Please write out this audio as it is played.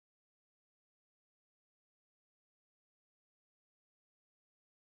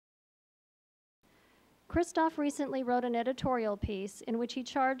Christoph recently wrote an editorial piece in which he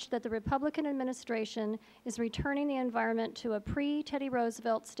charged that the Republican administration is returning the environment to a pre-Teddy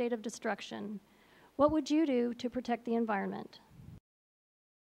Roosevelt state of destruction. What would you do to protect the environment?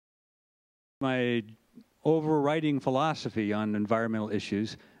 My overriding philosophy on environmental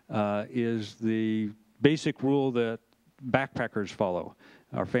issues is the basic rule that backpackers follow.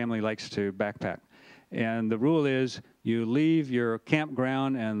 Our family likes to backpack. And the rule is you leave your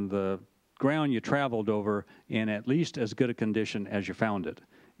campground and the ground you traveled over in at least as good a condition as you found it.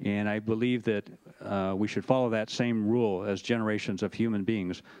 And I believe that we should follow that same rule as generations of human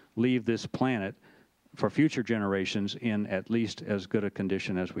beings leave this planet for future generations in at least as good a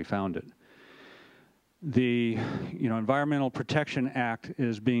condition as we found it. The Environmental Protection Act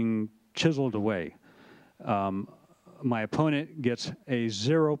is being chiseled away. My opponent gets a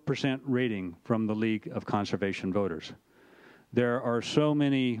 0% rating from the League of Conservation Voters. There are so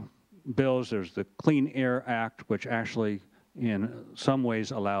many bills. There's the Clean Air Act, which actually in some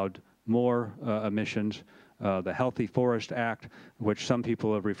ways allowed more emissions. The Healthy Forest Act, which some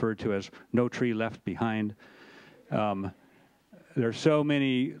people have referred to as No Tree Left Behind. There are so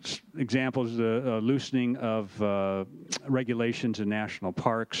many examples, the loosening of regulations in national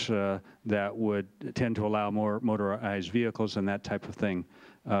parks that would tend to allow more motorized vehicles and that type of thing.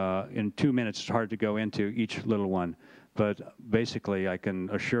 In 2 minutes, it's hard to go into each little one. But basically, I can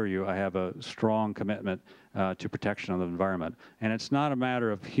assure you I have a strong commitment to protection of the environment. And it's not a matter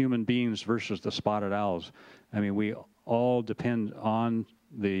of human beings versus the spotted owls. I mean, we all depend on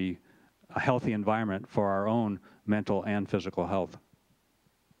a healthy environment for our own mental and physical health.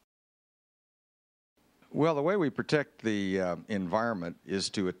 Well, the way we protect the environment is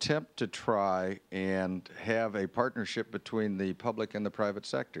to attempt to try and have a partnership between the public and the private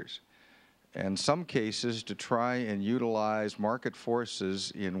sectors. In some cases, to try and utilize market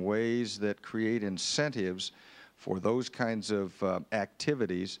forces in ways that create incentives for those kinds of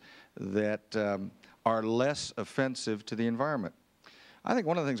activities that are less offensive to the environment. I think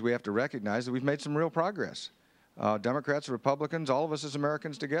one of the things we have to recognize is that we've made some real progress. Democrats, Republicans, all of us as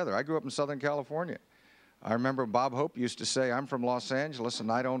Americans together. I grew up in Southern California. I remember Bob Hope used to say, I'm from Los Angeles and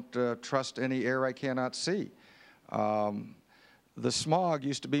I don't trust any air I cannot see. The smog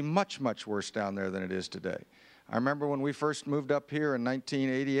used to be much, much worse down there than it is today. I remember when we first moved up here in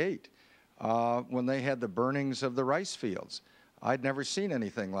 1988, when they had the burnings of the rice fields. I'd never seen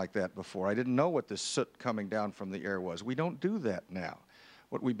anything like that before. I didn't know what the soot coming down from the air was. We don't do that now.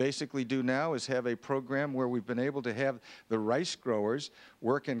 What we basically do now is have a program where we've been able to have the rice growers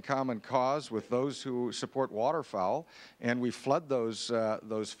work in common cause with those who support waterfowl, and we flood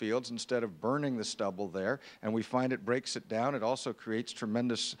those fields instead of burning the stubble there, and we find it breaks it down. It also creates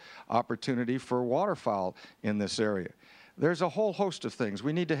tremendous opportunity for waterfowl in this area. There's a whole host of things.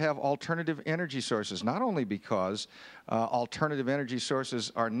 We need to have alternative energy sources, not only because alternative energy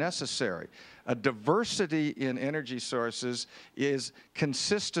sources are necessary. A diversity in energy sources is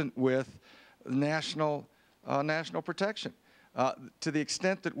consistent with national protection. To the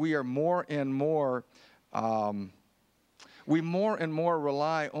extent that we are more and more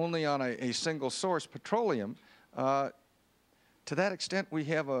rely only on a single source, petroleum, to that extent we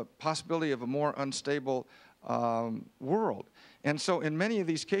have a possibility of a more unstable world. And so in many of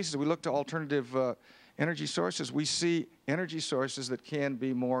these cases, we look to alternative energy sources. We see energy sources that can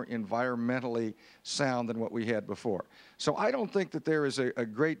be more environmentally sound than what we had before. So I don't think that there is a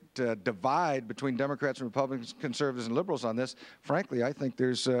great divide between Democrats and Republicans, conservatives and liberals on this. Frankly, I think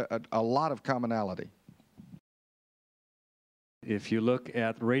there's a lot of commonality. If you look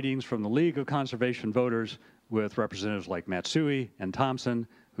at ratings from the League of Conservation Voters with representatives like Matsui and Thompson,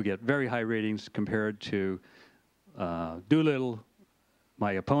 who get very high ratings compared to Doolittle,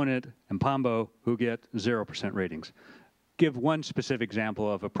 my opponent, and Pombo, who get 0% ratings. Give one specific example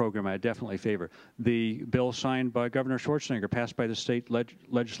of a program I definitely favor. The bill signed by Governor Schwarzenegger, passed by the state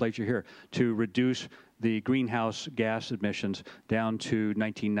legislature here, to reduce the greenhouse gas emissions down to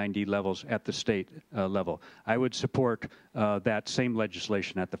 1990 levels at the state level. I would support that same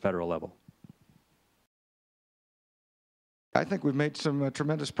legislation at the federal level. I think we've made some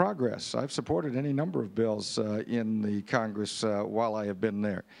tremendous progress. I've supported any number of bills in the Congress while I have been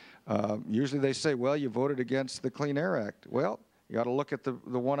there. Usually they say, well, you voted against the Clean Air Act. Well, you ought to look at the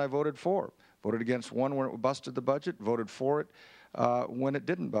one I voted for. Voted against one when it busted the budget, voted for it when it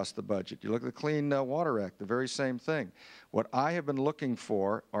didn't bust the budget. You look at the Clean Water Act, the very same thing. What I have been looking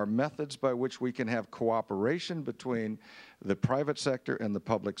for are methods by which we can have cooperation between the private sector and the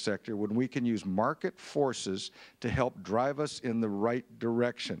public sector, when we can use market forces to help drive us in the right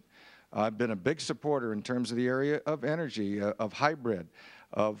direction. I've been a big supporter in terms of the area of energy, of hybrid,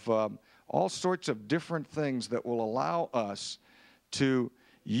 of all sorts of different things that will allow us to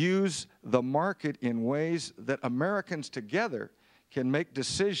use the market in ways that Americans together can make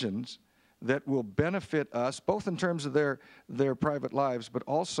decisions that will benefit us, both in terms of their private lives, but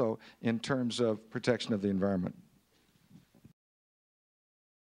also in terms of protection of the environment.